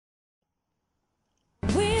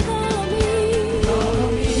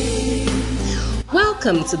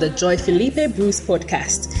Welcome to the Joy Philippe Bruce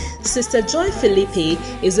podcast. Sister Joy Philippe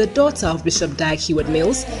is a daughter of Bishop Dag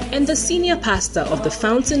Heward-Mills and the senior pastor of the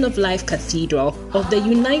Fountain of Life Cathedral of the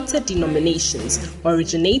United Denominations,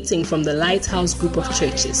 originating from the Lighthouse Group of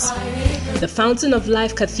Churches. The Fountain of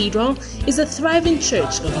Life Cathedral is a thriving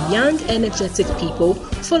church of young, energetic people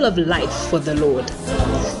full of life for the Lord.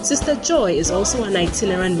 Sister Joy is also an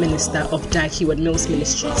itinerant minister of Dag Heward-Mills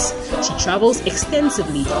Ministries. She travels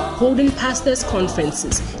extensively, holding pastors' conferences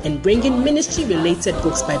and bringing ministry-related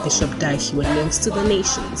books by Bishop Dag Heward-Mills to the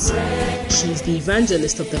nations. She is the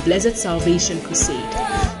evangelist of the Blessed Salvation Crusade.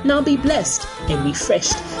 Now be blessed and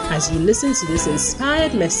refreshed as you listen to this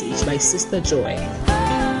inspired message by Sister Joy.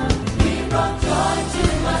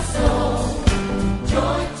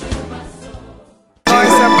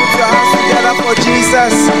 For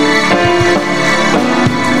Jesus.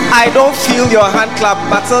 I don't feel your hand clap,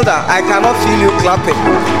 Matilda. I cannot feel you clapping.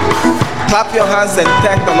 Clap your hands and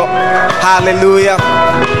thank the Lord. Hallelujah.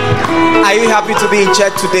 Are you happy to be in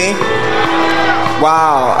church today?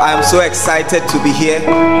 Wow, I'm so excited to be here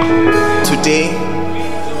today.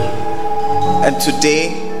 And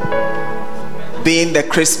today being the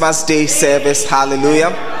Christmas Day service,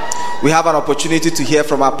 hallelujah, we have an opportunity to hear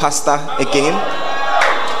from our pastor again.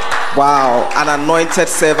 Wow, an anointed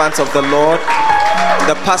servant of the Lord,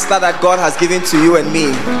 the pastor that God has given to you and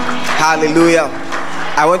me. Hallelujah.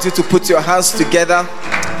 I want you to put your hands together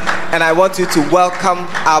and I want you to welcome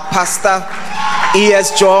our pastor,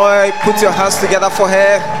 E.S. Joy. Put your hands together for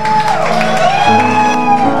her.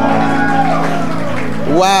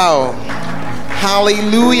 Wow.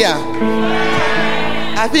 Hallelujah.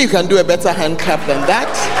 I think you can do a better hand clap than that.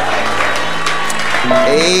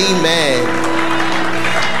 Amen.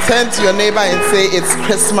 Turn to your neighbor and say, it's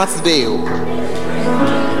Christmas Day.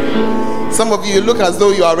 Some of you look as though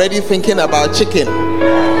you're already thinking about chicken.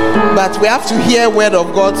 But we have to hear word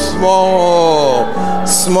of God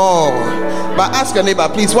small. But ask your neighbor,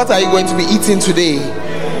 please, what are you going to be eating today?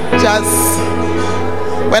 Just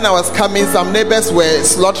when I was coming, some neighbors were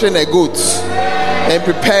slaughtering a goat and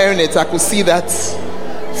preparing it. I could see that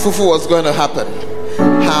fufu was going to happen.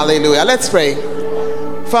 Hallelujah. Let's pray.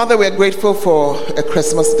 Father, we are grateful for a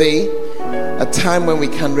Christmas Day, a time when we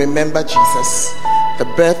can remember Jesus, the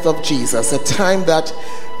birth of Jesus, a time that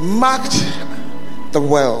marked the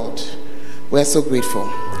world. We are so grateful.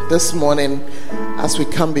 This morning, as we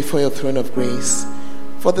come before your throne of grace,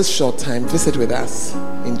 for this short time, visit with us.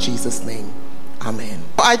 In Jesus' name, amen.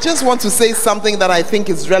 I just want to say something that I think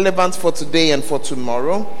is relevant for today and for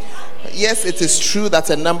tomorrow. Yes, it is true that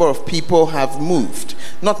a number of people have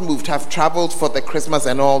have traveled for the Christmas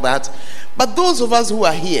and all that. But those of us who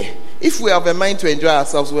are here, if we have a mind to enjoy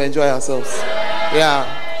ourselves, we'll enjoy ourselves. Yeah.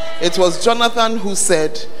 It was Jonathan who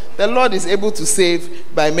said, the Lord is able to save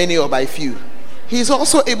by many or by few. He's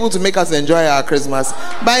also able to make us enjoy our Christmas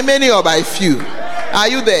by many or by few. Are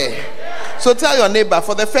you there? So tell your neighbor,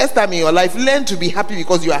 for the first time in your life, learn to be happy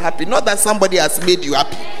because you are happy. Not that somebody has made you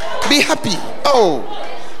happy. Be happy.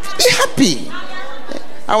 Be happy.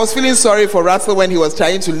 I was feeling sorry for Russell when he was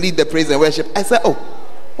trying to lead the praise and worship. I said,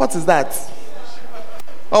 what is that?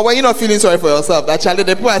 Or were you not feeling sorry for yourself? Actually,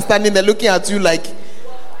 the people are standing there looking at you like,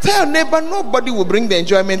 tell your neighbor, nobody will bring the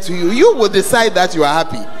enjoyment to you. You will decide that you are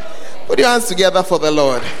happy. Put your hands together for the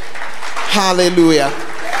Lord. Hallelujah.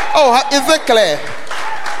 Is it clear?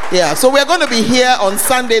 Yeah, so we're going to be here on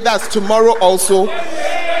Sunday. That's tomorrow also.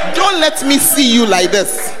 Don't let me see you like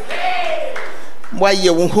this. Why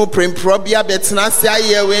you won't probia betna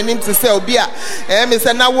say we need to say obia me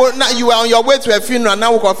say now you are on your way to a funeral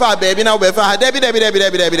now go for baby now be for debi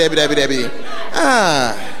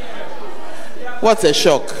what a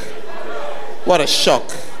shock. What a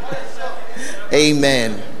shock.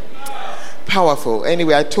 Amen. Powerful.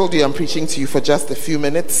 Anyway, I told you I'm preaching to you for just a few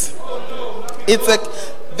minutes. It's like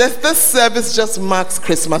this service just marks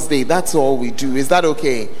Christmas Day. That's all we do. Is that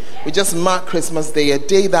okay? We just mark Christmas Day, a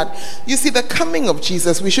day that, you see, the coming of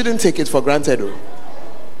Jesus, we shouldn't take it for granted.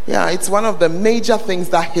 Yeah, it's one of the major things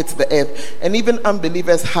that hits the earth, and even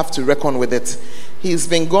unbelievers have to reckon with it. He's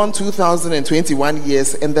been gone 2021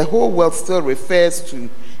 years, and the whole world still refers to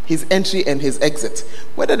his entry and his exit,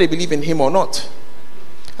 whether they believe in him or not.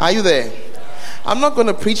 Are you there? I'm not going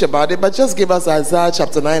to preach about it, but just give us Isaiah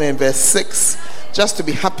chapter 9 and verse 6, just to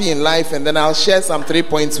be happy in life, and then I'll share some 3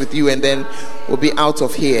 points with you, and then we'll be out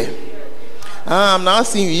of here. I'm now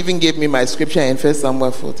seeing you even gave me my scripture in 1 Samuel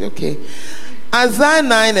 40. Okay. Isaiah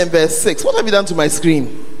 9 and verse 6. What have you done to my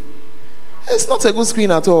screen? It's not a good screen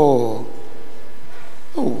at all.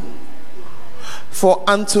 For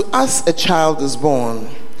unto us a child is born,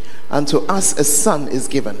 unto us a son is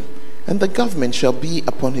given, and the government shall be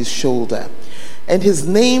upon his shoulder. And his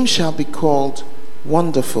name shall be called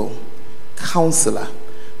Wonderful, Counselor,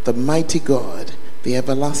 the Mighty God, the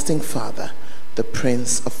Everlasting Father, the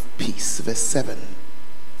Prince of Peace. Verse 7.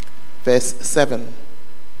 Verse 7.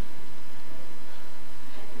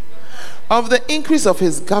 Of the increase of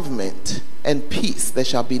his government and peace there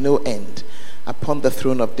shall be no end upon the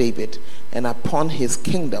throne of David and upon his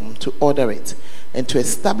kingdom, to order it and to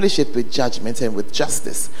establish it with judgment and with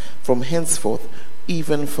justice from henceforth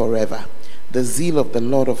even forever. The zeal of the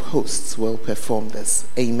Lord of hosts will perform this.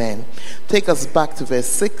 Amen. Take us back to verse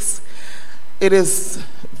 6. It is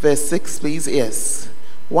verse 6, please. Yes.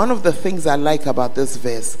 One of the things I like about this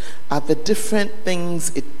verse are the different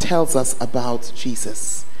things it tells us about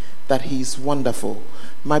Jesus. That he's wonderful.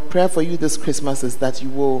 My prayer for you this Christmas is that you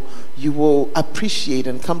will appreciate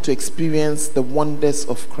and come to experience the wonders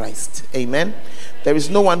of Christ. Amen. There is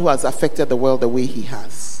no one who has affected the world the way he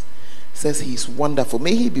has. It says he's wonderful.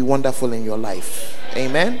 May he be wonderful in your life.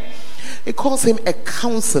 Amen. It calls him a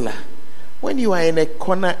counselor. When you are in a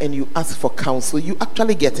corner and you ask for counsel, you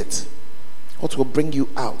actually get it. What will bring you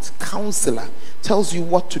out? Counselor tells you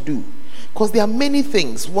what to do. Because there are many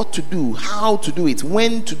things, what to do, how to do it,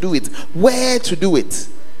 when to do it, where to do it.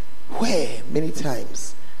 Where, many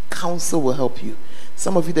times, counsel will help you.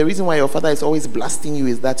 Some of you, the reason why your father is always blasting you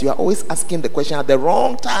is that you are always asking the question at the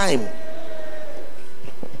wrong time.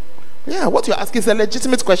 Yeah, what you're asking is a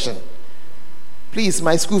legitimate question. Please,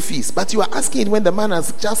 my school fees. But you are asking it when the man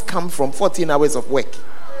has just come from 14 hours of work.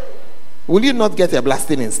 Will you not get a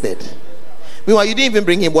blasting instead? Meanwhile, you didn't even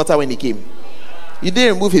bring him water when he came. You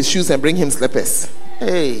didn't remove his shoes and bring him slippers.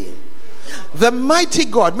 Hey. The mighty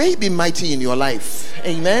God, may he be mighty in your life.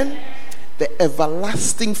 Amen. The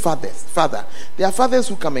everlasting Father. There are fathers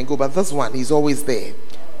who come and go, but this one, he's always there.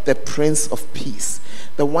 The Prince of Peace.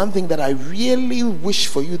 The one thing that I really wish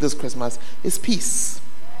for you this Christmas is peace.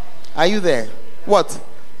 Are you there? What?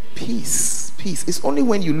 Peace. Peace. It's only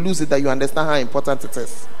when you lose it that you understand how important it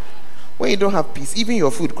is. When you don't have peace, even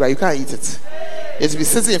your food, you can't eat it. It's be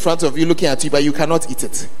sitting in front of you looking at you, but you cannot eat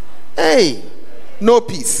it. Hey, no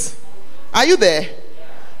peace. Are you there?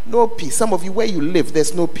 No peace. Some of you, where you live,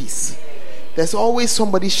 there's no peace. There's always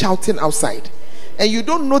somebody shouting outside. And you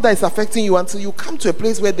don't know that it's affecting you until you come to a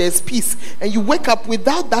place where there's peace. And you wake up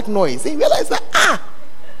without that noise. And you realize that,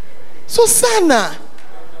 Susanna,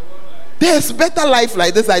 there's better life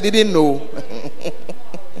like this I didn't know.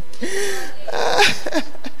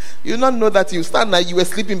 You not know that you stand like you were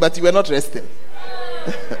sleeping, but you were not resting.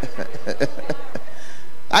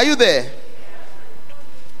 Are you there?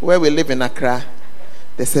 Where we live in Accra,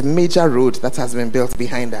 there's a major road that has been built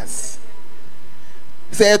behind us.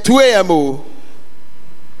 Say 2 a.m.,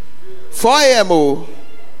 4 a.m.,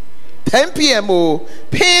 10 p.m.,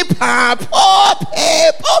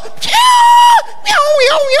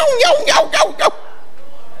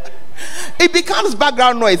 it becomes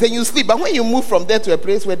background noise and you sleep. But when you move from there to a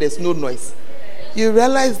place where there's no noise, you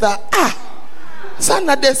realize that,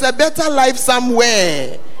 Sana, there's a better life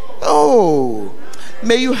somewhere. Oh,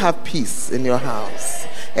 may you have peace in your house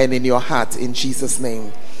and in your heart in Jesus'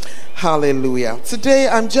 name. Hallelujah. Today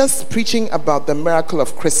I'm just preaching about the miracle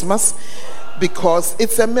of Christmas because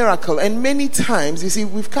it's a miracle. And many times, you see,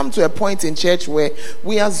 we've come to a point in church where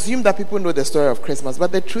we assume that people know the story of Christmas,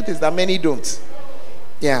 but the truth is that many don't.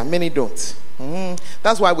 Yeah, many don't.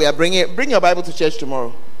 That's why we are bring your Bible to church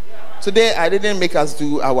tomorrow. Today I didn't make us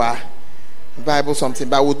do our Bible something,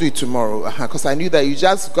 but we'll do it tomorrow because I knew that you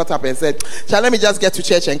just got up and said, let me just get to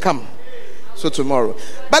church and come. So tomorrow.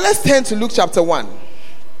 But let's turn to Luke chapter 1.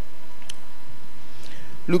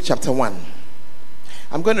 Luke chapter 1.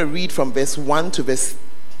 I'm going to read from verse 1 to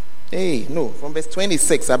from verse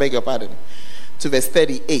 26, I beg your pardon, to verse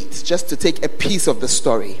 38, just to take a piece of the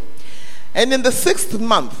story. And in the 6th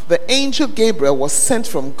month, the angel Gabriel was sent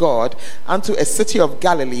from God unto a city of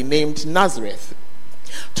Galilee named Nazareth,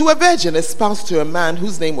 to a virgin espoused to a man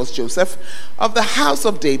whose name was Joseph, of the house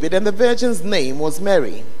of David, and the virgin's name was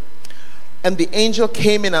Mary. And the angel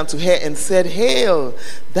came in unto her and said, Hail,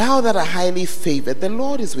 thou that art highly favored, the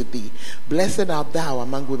Lord is with thee. Blessed art thou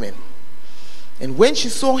among women. And when she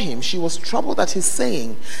saw him, she was troubled at his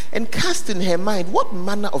saying, and cast in her mind what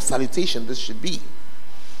manner of salutation this should be.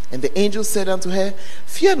 And the angel said unto her,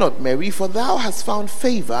 Fear not, Mary, for thou hast found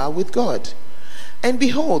favor with God. And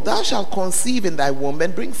behold, thou shalt conceive in thy womb,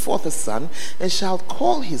 and bring forth a son, and shalt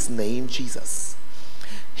call his name Jesus.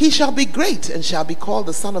 He shall be great, and shall be called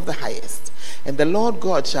the Son of the Highest. And the Lord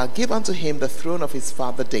God shall give unto him the throne of his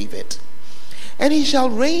father David. And he shall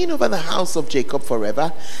reign over the house of Jacob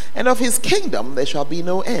forever, and of his kingdom there shall be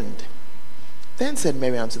no end. Then said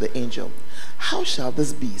Mary unto the angel, How shall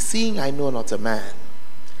this be, seeing I know not a man?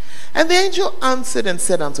 And the angel answered and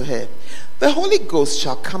said unto her, The Holy Ghost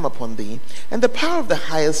shall come upon thee, and the power of the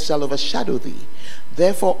highest shall overshadow thee.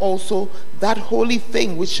 Therefore also that holy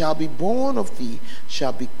thing which shall be born of thee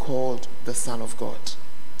shall be called the Son of God.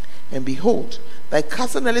 And behold, thy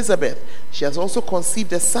cousin Elizabeth, she has also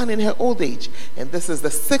conceived a son in her old age, and this is the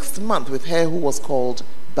 6th month with her who was called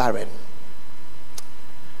barren.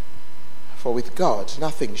 For with God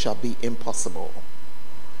nothing shall be impossible.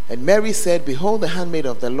 And Mary said, Behold, the handmaid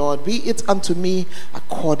of the Lord, be it unto me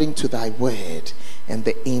according to thy word. And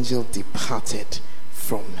the angel departed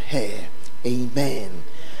from her. Amen.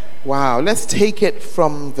 Wow, let's take it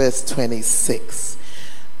from verse 26.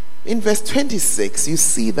 In verse 26, you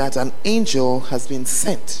see that an angel has been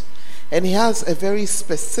sent, and he has a very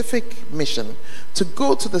specific mission to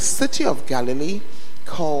go to the city of Galilee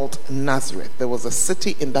called Nazareth. There was a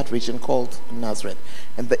city in that region called Nazareth,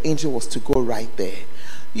 and the angel was to go right there.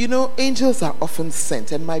 You know, angels are often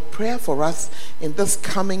sent, and my prayer for us in this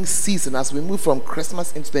coming season as we move from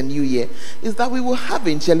Christmas into the new year is that we will have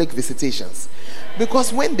angelic visitations,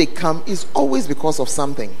 because when they come, it's always because of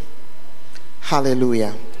something.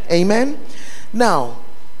 Hallelujah. Amen. Now,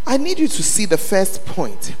 I need you to see the first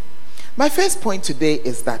point. My first point today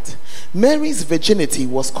is that Mary's virginity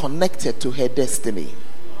was connected to her destiny.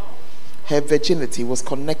 Her virginity was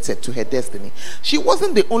connected to her destiny. She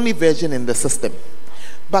wasn't the only virgin in the system,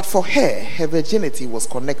 but for her, her virginity was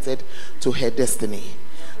connected to her destiny.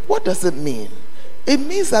 What does it mean? It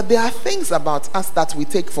means that there are things about us that we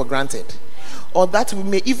take for granted, or that we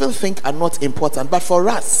may even think are not important, but for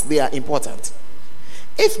us, they are important.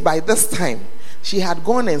 If by this time she had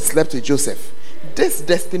gone and slept with Joseph, this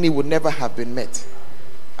destiny would never have been met.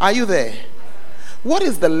 Are you there? What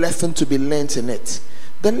is the lesson to be learned in it?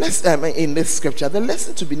 The lesson in this scripture, the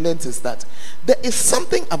lesson to be learned is that there is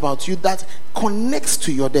something about you that connects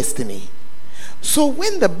to your destiny. So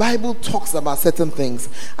when the Bible talks about certain things,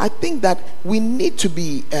 I think that we need to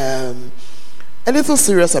be a little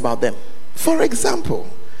serious about them. For example,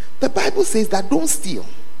 the Bible says that don't steal.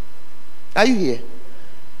 Are you here?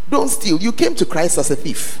 Don't steal. You came to Christ as a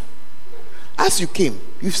thief. As you came,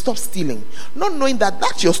 you stopped stealing, not knowing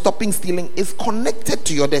that you're stopping stealing is connected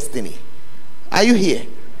to your destiny. Are you here?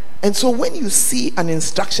 And so when you see an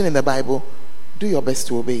instruction in the Bible, do your best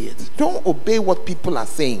to obey it. Don't obey what people are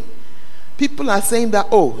saying. People are saying that,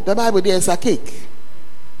 oh, the Bible there is a cake.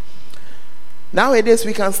 Nowadays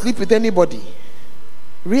we can sleep with anybody.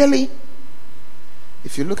 Really?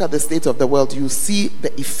 If you look at the state of the world, you see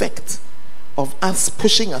the effect of us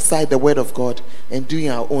pushing aside the word of God and doing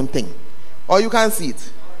our own thing. Or you can't see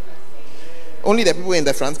it. Only the people in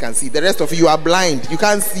the front can see. The rest of you are blind. You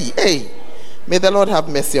can't see. Hey, may the Lord have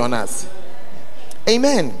mercy on us.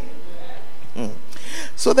 Amen.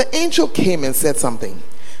 So the angel came and said something.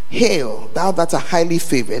 Hail, thou that art highly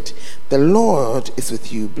favored, the Lord is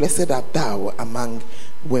with you. Blessed art thou among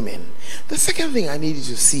women. The second thing I need you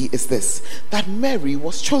to see is this, that Mary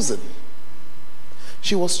was chosen.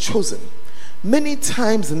 She was chosen. Many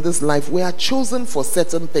times in this life, we are chosen for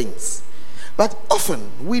certain things, but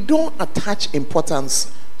often we don't attach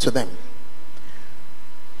importance to them.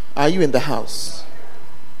 Are you in the house?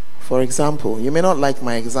 For example, you may not like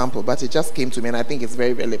my example, but it just came to me and I think it's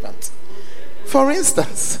very relevant. For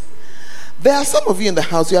instance, there are some of you in the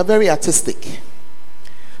house, you are very artistic.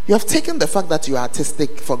 You have taken the fact that you are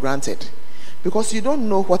artistic for granted because you don't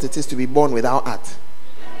know what it is to be born without art.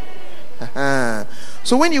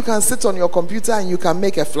 So when you can sit on your computer and you can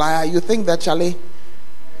make a flyer, you think that, Charlie,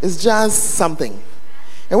 it's just something.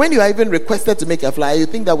 And when you are even requested to make a flyer, you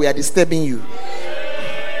think that we are disturbing you.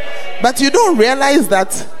 But you don't realize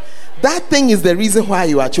that that thing is the reason why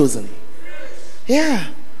you are chosen. Yeah.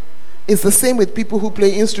 It's the same with people who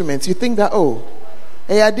play instruments. You think that, oh,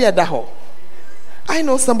 I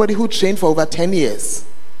know somebody who trained for over 10 years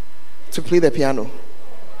to play the piano.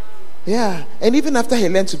 Yeah, and even after he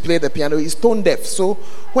learned to play the piano, he's tone deaf. So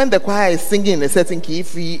when the choir is singing in a certain key,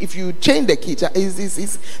 if you change the key,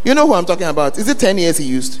 you know who I'm talking about. Is it 10 years he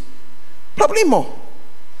used? Probably more.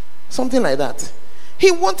 Something like that. He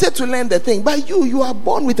wanted to learn the thing, but you are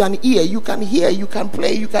born with an ear. You can hear, you can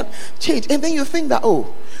play, you can change. And then you think that,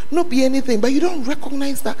 oh, not be anything, but you don't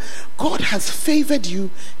recognize that God has favored you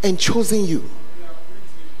and chosen you.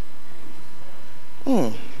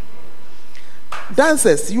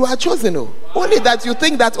 Dancers, you are chosen. Only that you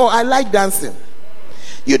think that, oh, I like dancing.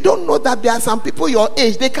 You don't know that there are some people your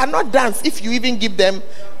age, they cannot dance if you even give them.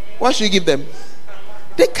 What should you give them?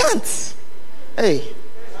 They can't. Hey,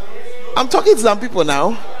 I'm talking to some people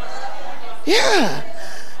now. Yeah,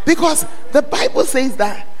 because the Bible says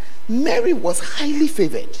that Mary was highly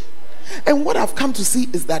favored. And what I've come to see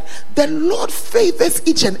is that the Lord favors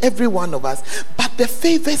each and every one of us, but the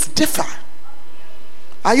favors differ.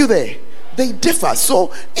 Are you there? They differ.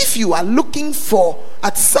 So if you are looking for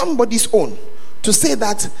at somebody's own to say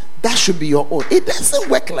that should be your own, it doesn't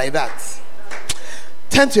work like that.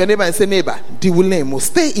 Turn to your neighbor and say, neighbor,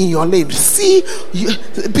 stay in your lane. See,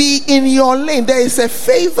 be in your lane. There is a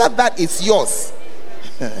favor that is yours.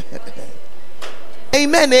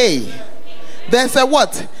 Amen. There's a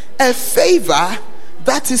what? A favor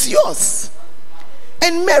that is yours.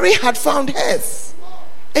 And Mary had found hers.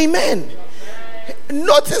 Amen.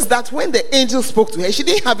 Notice that when the angel spoke to her, she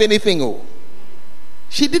didn't have anything.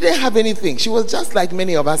 She didn't have anything. She was just like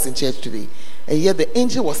many of us in church today. And yet the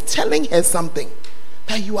angel was telling her something.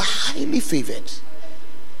 That you are highly favored.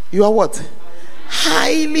 You are what?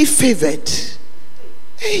 Highly favored.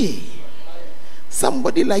 Hey,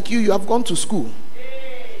 somebody like you have gone to school.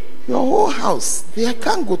 Your whole house, they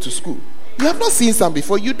can't go to school. You have not seen some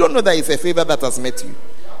before. You don't know that it's a favor that has met you.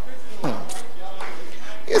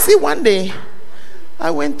 You see, one day, I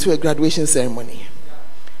went to a graduation ceremony.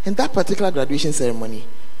 And that particular graduation ceremony,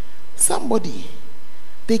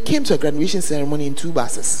 they came to a graduation ceremony in 2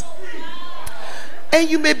 buses. And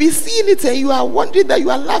you may be seeing it and you are wondering that you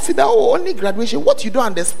are laughing that only graduation. What you don't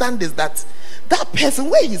understand is that person,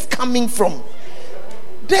 where he's coming from,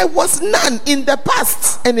 there was none in the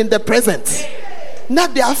past and in the present. Now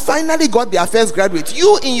they have finally got their first graduate.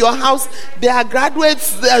 You in your house, there are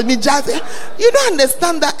graduates. You don't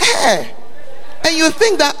understand that. And you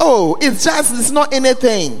think that, it's not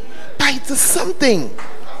anything. But it is something.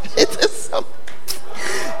 It is something.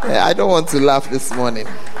 I don't want to laugh this morning.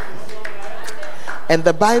 And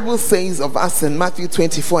the Bible says of us in Matthew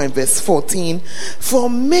 24 and verse 14, for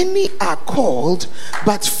many are called,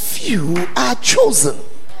 but few are chosen.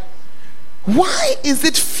 Why is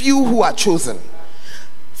it few who are chosen?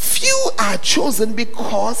 Few are chosen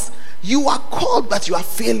because you are called, but you are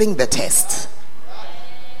failing the test.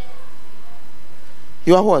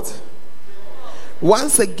 You are what?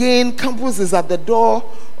 Once again, campus is at the door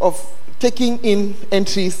of taking in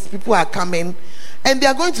entries. People are coming. And they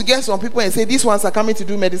are going to get some people and say, these ones are coming to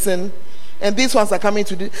do medicine, and these ones are coming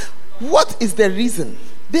to do... What is the reason?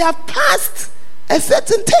 They have passed a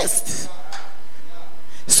certain test.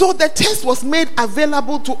 So the test was made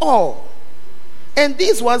available to all. And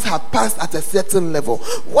these ones have passed at a certain level.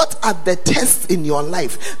 What are the tests in your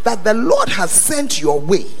life that the Lord has sent your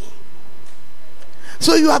way?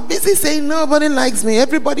 So you are busy saying, nobody likes me,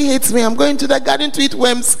 everybody hates me, I'm going to the garden to eat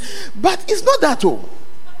worms. But it's not that all.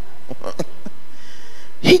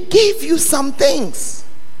 He gave you some things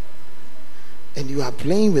and you are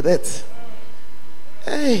playing with it.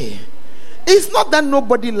 Hey, it's not that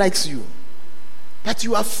nobody likes you, but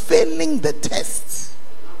you are failing the test.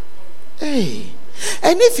 Hey,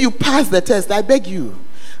 and if you pass the test, I beg you,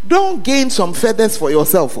 don't gain some feathers for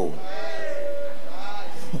yourself.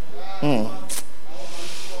 Hey,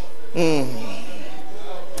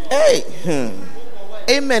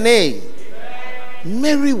 amen.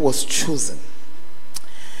 Mary was chosen.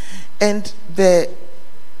 And the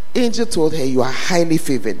angel told her, you are highly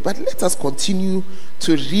favored. But let us continue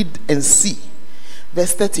to read and see.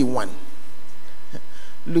 Verse 31.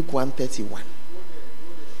 Luke 1:31.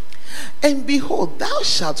 And behold, thou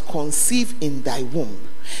shalt conceive in thy womb,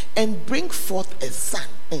 and bring forth a son,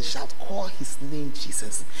 and shalt call his name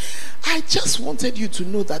Jesus. I just wanted you to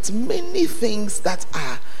know that many things that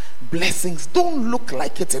are blessings don't look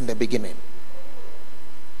like it in the beginning.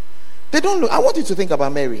 They don't look. I want you to think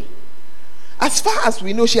about Mary. As far as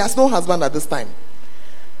we know, she has no husband at this time.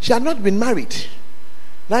 She had not been married.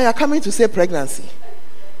 Now you are coming to say pregnancy.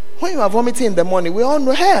 When you are vomiting in the morning, we all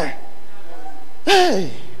know her.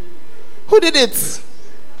 Hey, who did it?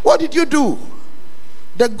 What did you do?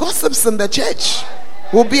 The gossips in the church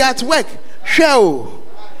will be at work.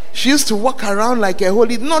 She used to walk around like a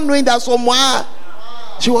holy, not knowing that somewhere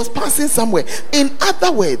she was passing somewhere. In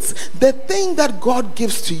other words, the thing that God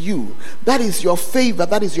gives to you, that is your favor,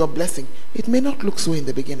 that is your blessing, it may not look so in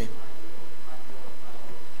the beginning.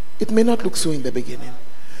 It may not look so in the beginning.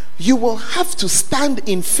 You will have to stand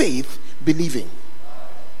in faith, believing.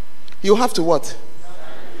 You have to what?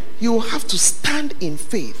 You will have to stand in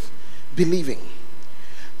faith, believing.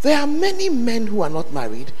 There are many men who are not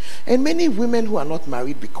married and many women who are not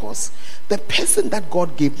married because the person that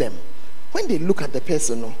God gave them, when they look at the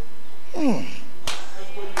person,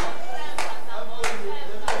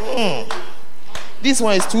 this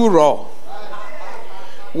one is too raw.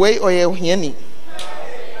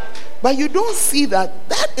 But you don't see that.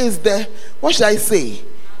 That is the, what should I say?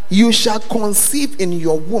 You shall conceive in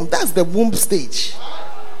your womb. That's the womb stage.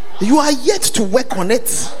 You are yet to work on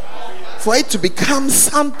it. for it to become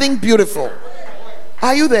something beautiful.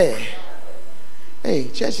 Are you there? Hey,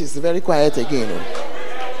 church is very quiet again.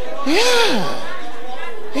 Yeah.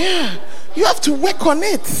 You have to work on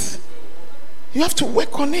it. You have to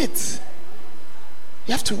work on it.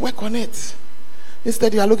 You have to work on it.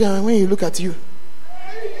 Instead, you are looking at when you look at you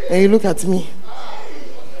and you look at me.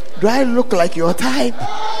 Do I look like your type?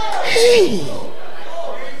 Hey,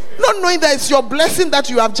 not knowing that it's your blessing that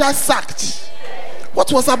you have just sacked.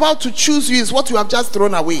 What was about to choose you is what you have just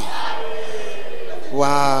thrown away.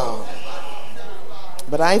 Wow.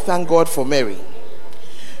 But I thank God for Mary,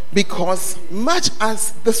 because much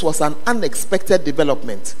as this was an unexpected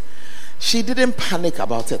development, she didn't panic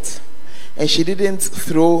about it, and she didn't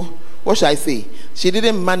throw, what should I say? She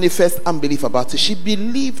didn't manifest unbelief about it. She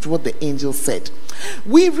believed what the angel said.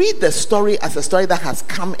 We read the story as a story that has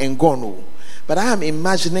come and gone, but I am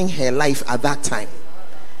imagining her life at that time,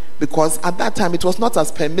 because at that time it was not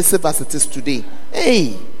as permissive as it is today.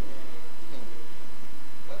 Hey,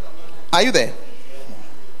 are you there?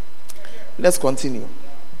 Let's continue.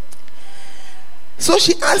 So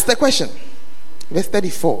she asked the question, verse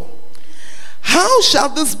 34. How shall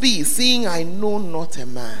this be, seeing I know not a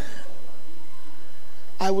man?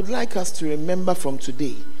 I would like us to remember from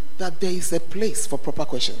today that there is a place for proper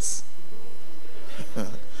questions.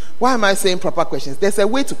 Why am I saying proper questions? There's a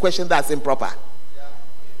way to question that's improper.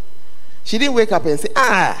 She didn't wake up and say,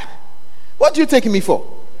 what do you take me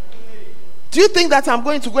for? Do you think that I'm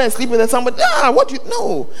going to go and sleep with somebody? What do you...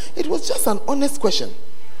 No, it was just an honest question.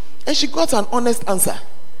 And she got an honest answer.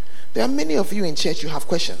 There are many of you in church, you have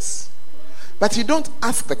questions. But you don't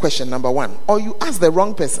ask the question, number one. Or you ask the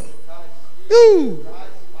wrong person.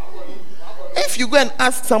 If you go and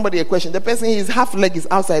ask somebody a question, the person, his half leg is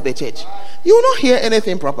outside the church, you will not hear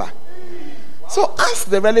anything proper. So ask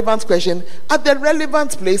the relevant question at the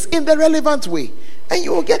relevant place in the relevant way, and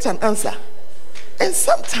you will get an answer. And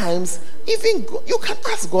sometimes even you can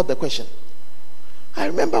ask God the question. I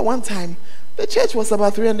remember one time the church was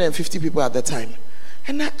about 350 people at the time,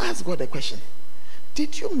 and I asked God the question,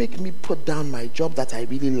 did you make me put down my job that I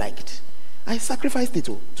really liked? I sacrificed it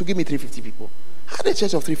to give me 350 people. I had a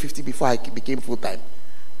church of 350 before I became full-time.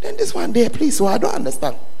 Then this one there, please, so I don't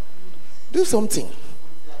understand. Do something.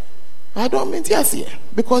 I don't mean to here,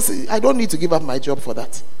 because I don't need to give up my job for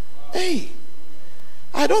that. Hey,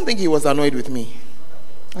 I don't think he was annoyed with me.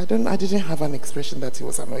 I didn't have an expression that he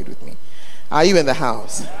was annoyed with me. Are you in the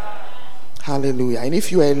house? Hallelujah. And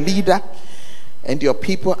if you are a leader and your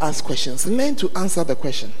people ask questions, learn to answer the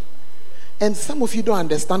question. And some of you don't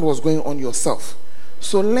understand what's going on yourself.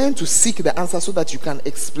 So learn to seek the answer so that you can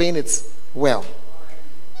explain it well.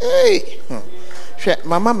 Hey.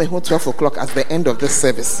 Mama may hold 12 o'clock at the end of this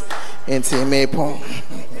service.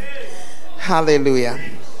 Hallelujah.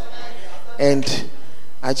 And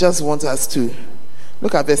I just want us to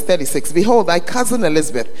look at verse 36. Behold, thy cousin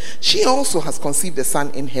Elizabeth, she also has conceived a son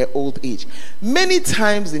in her old age. Many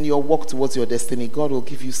times in your walk towards your destiny, God will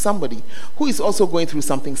give you somebody who is also going through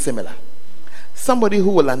something similar. Somebody who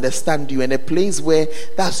will understand you, and a place where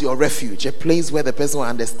that's your refuge, a place where the person will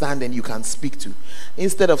understand and you can speak to.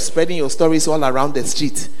 Instead of spreading your stories all around the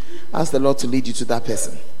street, ask the Lord to lead you to that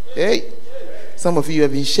person. Hey, some of you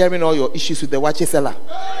have been sharing all your issues with the watch seller.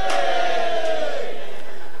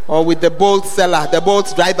 Or with the bolt seller, the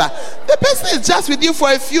bolt driver. The person is just with you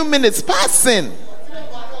for a few minutes, passing.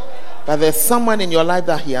 But there's someone in your life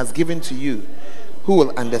that he has given to you who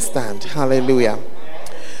will understand. Hallelujah.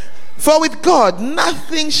 For with God,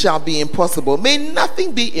 nothing shall be impossible. May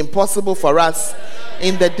nothing be impossible for us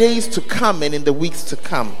in the days to come and in the weeks to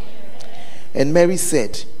come. And Mary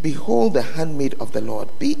said, behold the handmaid of the Lord,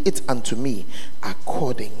 be it unto me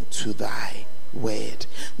according to thy word.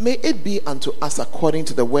 May it be unto us according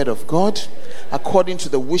to the word of God, according to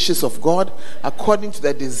the wishes of God, according to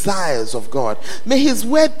the desires of God. May his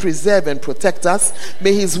word preserve and protect us.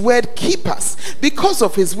 May his word keep us. Because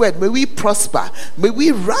of his word, may we prosper. May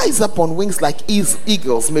we rise up on wings like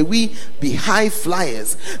eagles. May we be high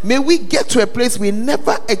flyers. May we get to a place we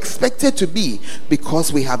never expected to be,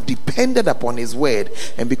 because we have depended upon his word,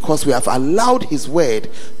 and because we have allowed his word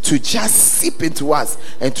to just seep into us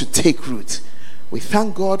and to take root. We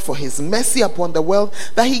thank God for his mercy upon the world,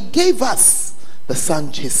 that he gave us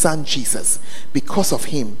his son Jesus. Because of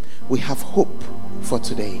him, we have hope for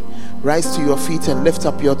today. Rise to your feet and lift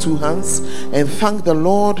up your two hands and thank the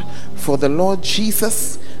Lord for the Lord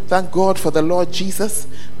Jesus. Thank God for the Lord Jesus.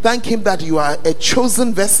 Thank him that you are a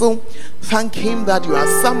chosen vessel. Thank him that you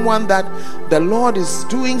are someone that the Lord is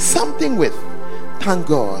doing something with. Thank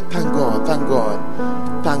God, thank God, thank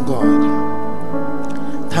God, thank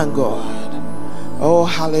God, thank God. Oh,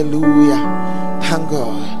 hallelujah. Thank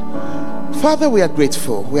God. Father, we are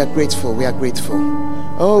grateful. We are grateful. We are grateful.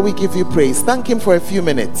 Oh, we give you praise. Thank him for a few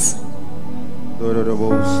minutes.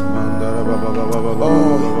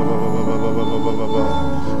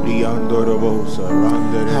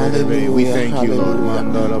 Hallelujah. We thank you, Lord.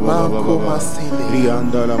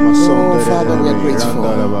 Father, we are grateful.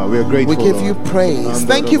 We are grateful. We give you praise.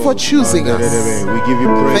 Thank you for choosing us. We give you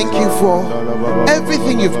praise. Thank you for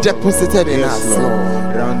everything you've deposited in us,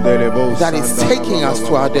 Lord, that is taking us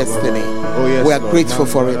to our destiny. We are grateful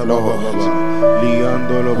for it, Lord.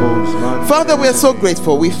 Father, we are so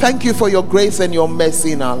grateful. We thank you for your grace and your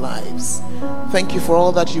mercy in our lives. Thank you for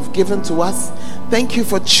all that you've given to us. Thank you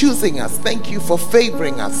for choosing us. Thank you for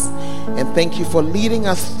favoring us. And thank you for leading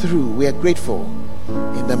us through. We are grateful.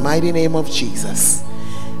 In the mighty name of Jesus.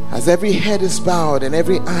 As every head is bowed and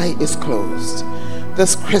every eye is closed,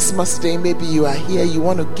 this Christmas day, maybe you are here, you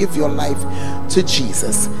want to give your life to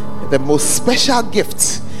Jesus. The most special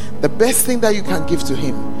gift, the best thing that you can give to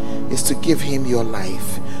him is to give him your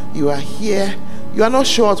life. You are here, you are not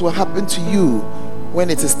sure what will happen to you when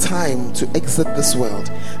it is time to exit this world,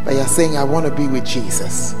 but you're saying, I want to be with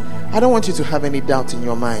Jesus. I don't want you to have any doubt in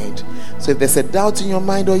your mind. So if there's a doubt in your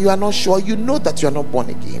mind or you are not sure, you know that you are not born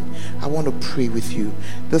again, I want to pray with you.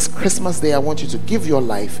 This Christmas day, I want you to give your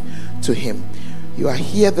life to him. You are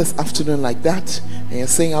here this afternoon like that, and you're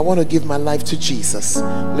saying, I want to give my life to Jesus.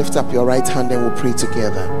 Lift up your right hand and we'll pray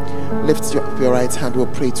together. Lift up your right hand, we'll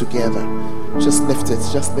pray together. Just lift it,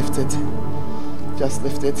 just lift it. Just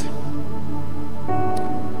lift it.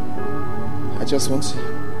 I just want to,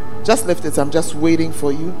 just lift it. I'm just waiting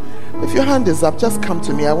for you. If your hand is up, just come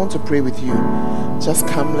to me. I want to pray with you. Just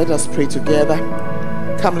come, let us pray together.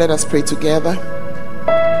 Come, let us pray together.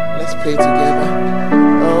 Let's pray together.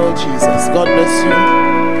 Oh, Jesus. God bless you.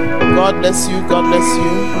 God bless you. God bless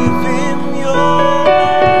you.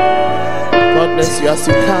 God bless you as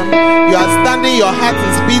you come. You are standing, your heart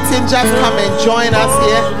is beating. Just come and join us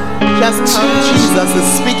here. Just come. Jesus is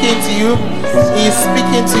speaking to you. He is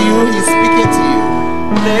speaking to you. He is speaking to you.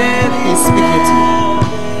 He is speaking to you.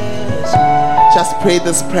 Just pray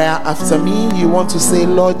this prayer after me. You want to say,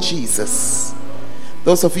 Lord Jesus.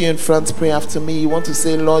 Those of you in front, pray after me. You want to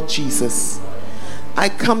say, Lord Jesus, I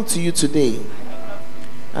come to you today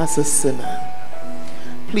as a sinner.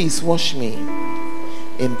 Please wash me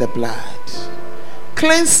in the blood.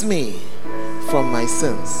 Cleanse me from my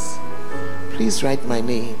sins. Please write my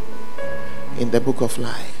name in the book of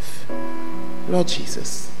life. Lord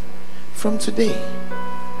Jesus, from today,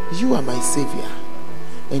 you are my Savior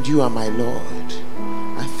and you are my Lord.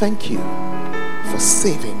 I thank you for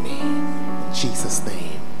saving me. In Jesus'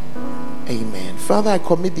 name, amen. Father, I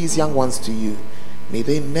commit these young ones to you. May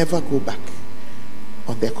they never go back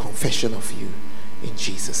on their confession of you. In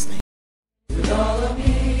Jesus' name.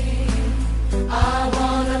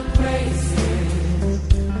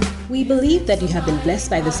 We believe that you have been blessed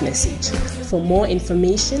by this message. For more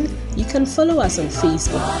information, you can follow us on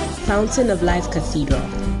Facebook, Fountain of Life Cathedral,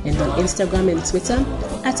 and on Instagram and Twitter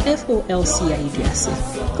at FOLCIDUASE.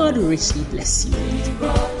 God richly bless you.